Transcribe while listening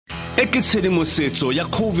e ke tshedimosetso ya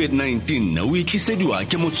COVID-19 o ikisediwa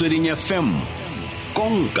ke motsweding FM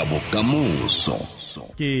konka bokamoso.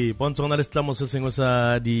 Ke bontsha gona le setlamo se sengwe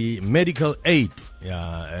sa di medical aid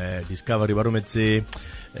ya Discovery ba rometse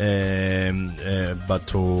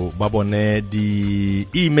batho ba bone di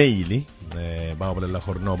email ba bolela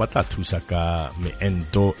gore no ba tla thusa ka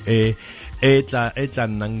meento e tla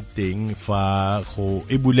nnang teng fa go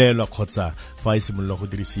e bulelwa kgotsa fa e simolola go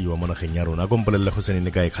dirisiwa mo nageng ya rona. Kompolele go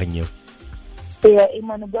senene ka e kganyeo e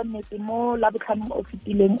mane ba nnete mo la botlhamo o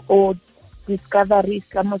fitileng o Discovery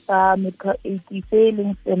ka mo sa medical aid se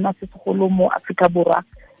leng sena se segolo mo Afrika Borwa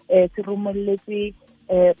se romelletse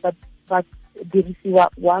ba dirisiwa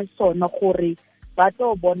wa sona gore ba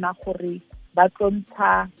tlo bona gore ba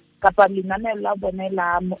tlontsha kapa lenaneo la bone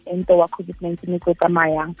la moento wa COVID-19 go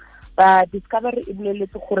tsamayang. Ba Discovery e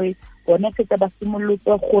boleletse gore bone fetse ba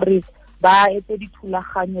simolotse gore ba etse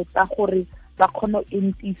dithulaganyo tsa gore ba kgone go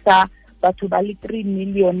entisa batho ba le 3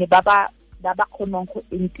 million ba kgonang go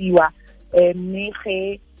entiwa mme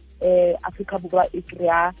ge Afrika Borwa e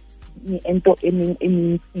krea meento e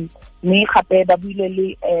mentsi mme gape ba buile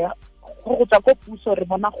le go tswa ko puso re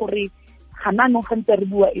bona gore gana no gantse re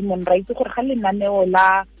bua e mon right gore ga lenaneo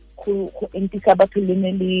la go entisa batho le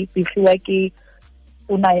ne le begiwa ke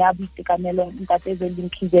una ya boitekanelo ntate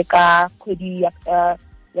Zelinkhize ka kgwedi ya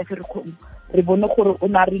Ferikgong. Re bone gore o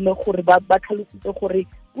na rile gore ba tlhalositse gore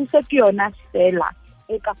puso ke yona fela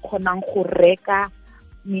e ka kgonang go reka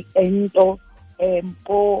meento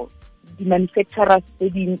po di manufacturers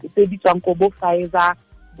tse di tswang ko bo Pfizer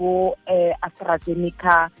bo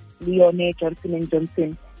AstraZeneca le yone Johnson &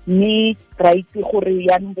 Johnson. Mme ra itse gore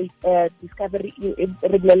yanong Discovery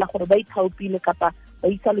re bolela gore ba ithaopile kapa ba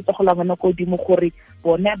isa letsogo la bona ko dimo gore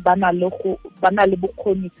bone ba na le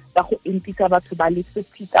bokgoni ba go entisa batho ba le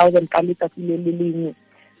 50,000 ka letsatsi le le lengwe.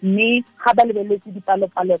 Mme ga ba lebeletse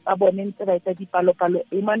dipalopalo tsa bone ntse ba etsa dipalopalo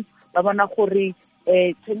eman ba bona gore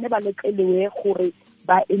tshwane ba letlelewe gore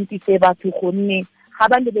ba entise batho gonne ga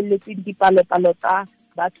ba lebeletse dipalopalo tsa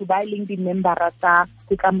batho ba leng di-membera tsa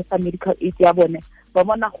setlamo sa medical aid ya bone ba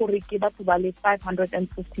bona gore ke batho ba le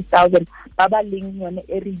 550,000 ba ba leng yone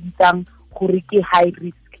e re bitsang gore ke high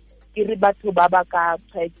risk ke re batho ba ba ka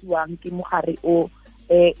tshwaetsiwang ke mogare o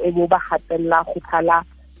bo ba gatella go phala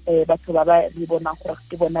batho ba ba re bona gore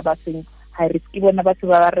ke bona ba seng high risk ke bona batho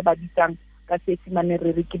ba re ba bitsang ka seesimane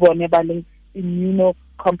re ke bone ba leng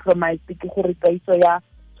immunocompromised ke gore tsaiso ya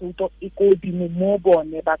thuto e ko dimo mo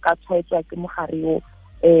bone ba ka tshwaetswa ke mogare o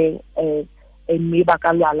mme ba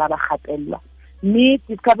ka lwala ba gatellwa. Mme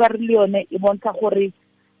Discovery le yone e bontsha gore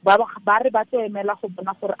ba re ba emela go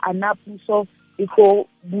bona gore ana puso e go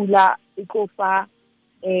bula e go fa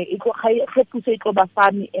e go ga puso e go ba fa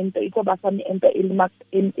meento e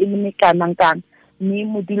le mekanang kang. Mme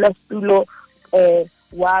modulasetulo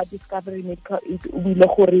wa Discovery Medical Aid o bile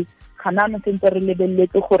gore ganano sentse re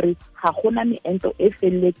lebeletse gore ga gona meento e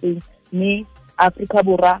felletseng mme Afrika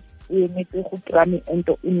Borwa e emetse go kry-a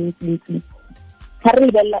meento e mentsi. Ga re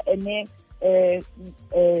lebella ene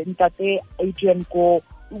ntate Adrian ko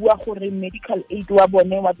bua gore medical aid wa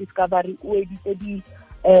bone wa Discovery o editse di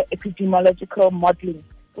epidemiological modeling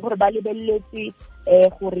ke gore ba lebeletse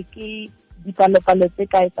gore ke dipalopalo tse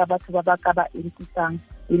kae tsa batho ba ba ka ba entisang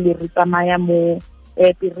le re tsamaya mo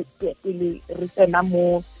pele re tsena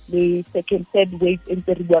mo le third wave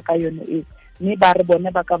ntse re bua ka yone e mme ba re bone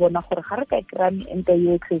ba ka bona gore ga re ka kry-a meento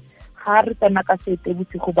yotlhe ga re tsena ka sete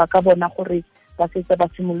bosigo ba ka bona gore ba setse ba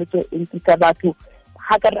simolotse entisa batho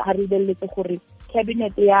ga re lebeletse gore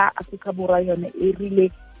cabinet ya Afrika Borwa yone e rile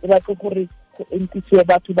e batla gore go entisiwe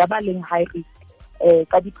batho ba ba leng high risk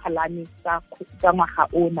ka diphalane tsa ngwaga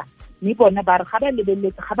ona. Mme bona ba re ga ba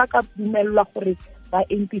lebeletse ga ba ka dumelwa gore ba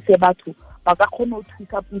entise batho ba ka kgona go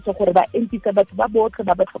thusa puso gore ba entise batho ba botlhe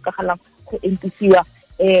ba ba tlhokagalang go entisiwa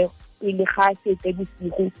pele ga sete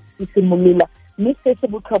bosigo se simolola. Mme se se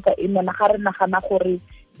botlhokwa e mona ga re nagana gore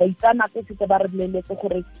ba itsana ke se ba re boleletse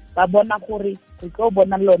gore ba bona gore re tlo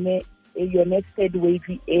bona yone third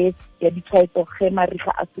wave ya ditshwaetso ge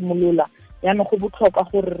mariga a simolola. Yaanong go botlhokwa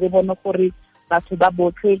gore re bone gore batho ba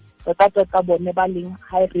botlhe tota bone ba leng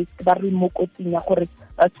high risk ba re mo kotsing ya gore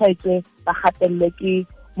ba tshwaetswe ba gatelelwe ke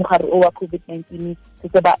mogare o wa COVID-19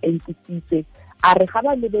 se ba entisitse. A re ga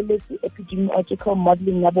ba lebeletse epidemiological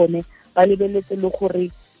modeling ya bone ba lebeletse le gore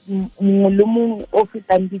mongwe le mongwe o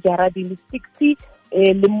fetang dijara di le 60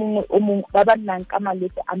 le mongwe o mongwe ba ba nnang ka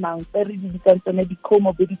malwetse a mangwe tse re di bitsang tsone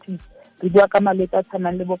di-comorbidities. Re bua ka malwetse a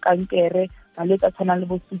tshwanang le bo kankere, malwetse a tshwanang le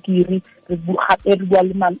bo sukiri, re bua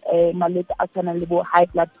le malwetse a tshwanang le bo high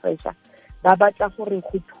blood pressure. Ba batla gore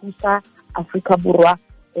go thusa Afrika Borwa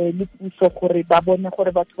le puso gore ba bone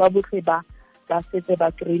gore batho ba botlhe ba ba setse ba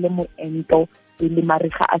kry-ile moento le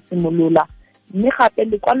mariga a simolola. Mme gape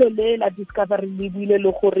lekwalo le la discovery le buile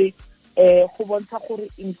le gore go bontsha gore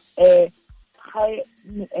ga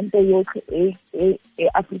meento yotlhe e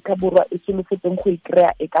Africa Borwa e solofetseng go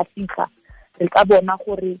ikry-a e ka fitlha, re ka bona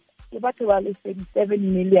gore ke batho ba le 37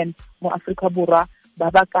 million mo Africa Borwa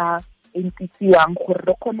ba ba ka entisiwang gore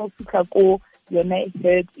re kgone go fitlha ko yona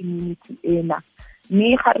herd immunity ena.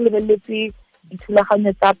 Mme ga re lebeletse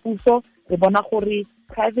dithulaganyo tsa puso, re bona gore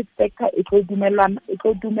private sector e tlo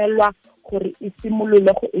dumelwa gore e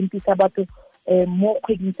simolole go entisa batho mo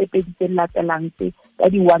kgweding tse pedi tse latelang tse ka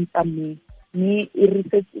di 1 tsa May. Mme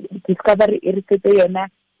discovery e re setse yona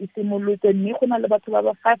e simolotse, mme go na le batho ba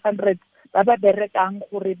ba 500 ba ba berekang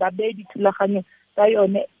gore ba beye dithulaganyo tsa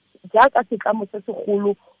yone jaaka setlamo se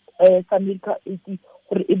segolo sa medical aid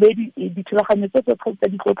gore e be dithulaganyo tse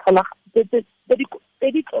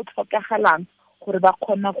di tlo tlhokagalang gore ba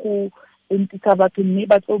kgona go entisa batho, mme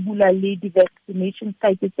ba tlo bula le di-vaccination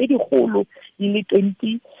sites tse digolo di le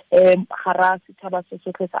 20 gara setšhaba se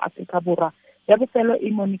sotlhe sa Africa Borwa. Ya bofelo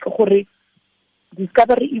e Monique gore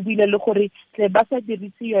discovery e buile le gore tle ba sa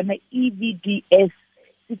dirise yone EVDS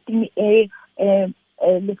system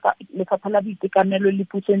lefapha la boitekanelo le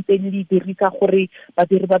puso ntse le dirisa gore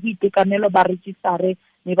badiri ba boitekanelo ba registre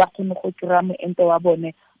mme ba kgone go kry-a moento wa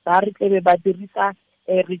bone. Ba re tlebe ba dirisa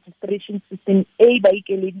registration system ba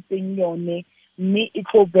ikeleditseng yone, mme e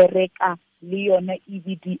tlo bereka le yone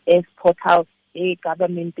EVDS portal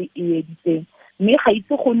government e editseng. Mme ga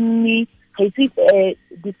itse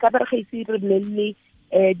discovery ga itse re bolelele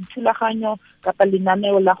dithulaganyo kapa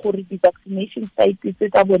lenaneo la gore di-vaccination sites tse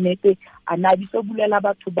tsa bonete a na di tlo bulela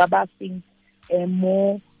batho ba ba seng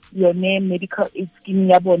mo yone medical aid scheme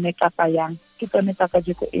ya bone kapa yang. Ke tsone tsa ka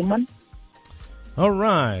jeko Eamon. All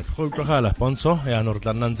right, go tlogala Ponso ya no re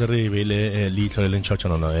tla nna ntse re bele leitlho le le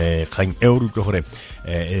ntšhotšhanono kgang e o re utlwe gore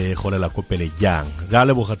golela ko pele jang ga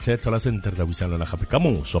le bogatlhe tlhola sentle re tla buisana lona gape ka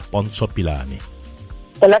moso Ponso Pilane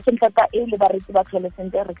la sentle ka le baretsi ba tlhole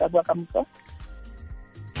sentle re ka bua ka moso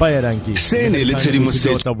ba ya danki se ne le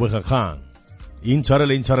tshedimosetso tsa bogakgang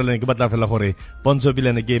intshwarele ke batla fela gore Ponso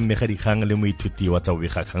Pilane ke mmega dikgang le moithuti wa tsa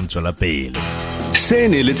bogakgang tswela pele. Se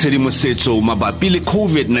ne le tshedimosetso mabapi le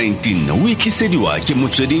COVID-19 o ikisediwa ke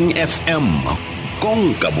Motsweding FM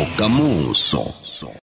konka bokamoso.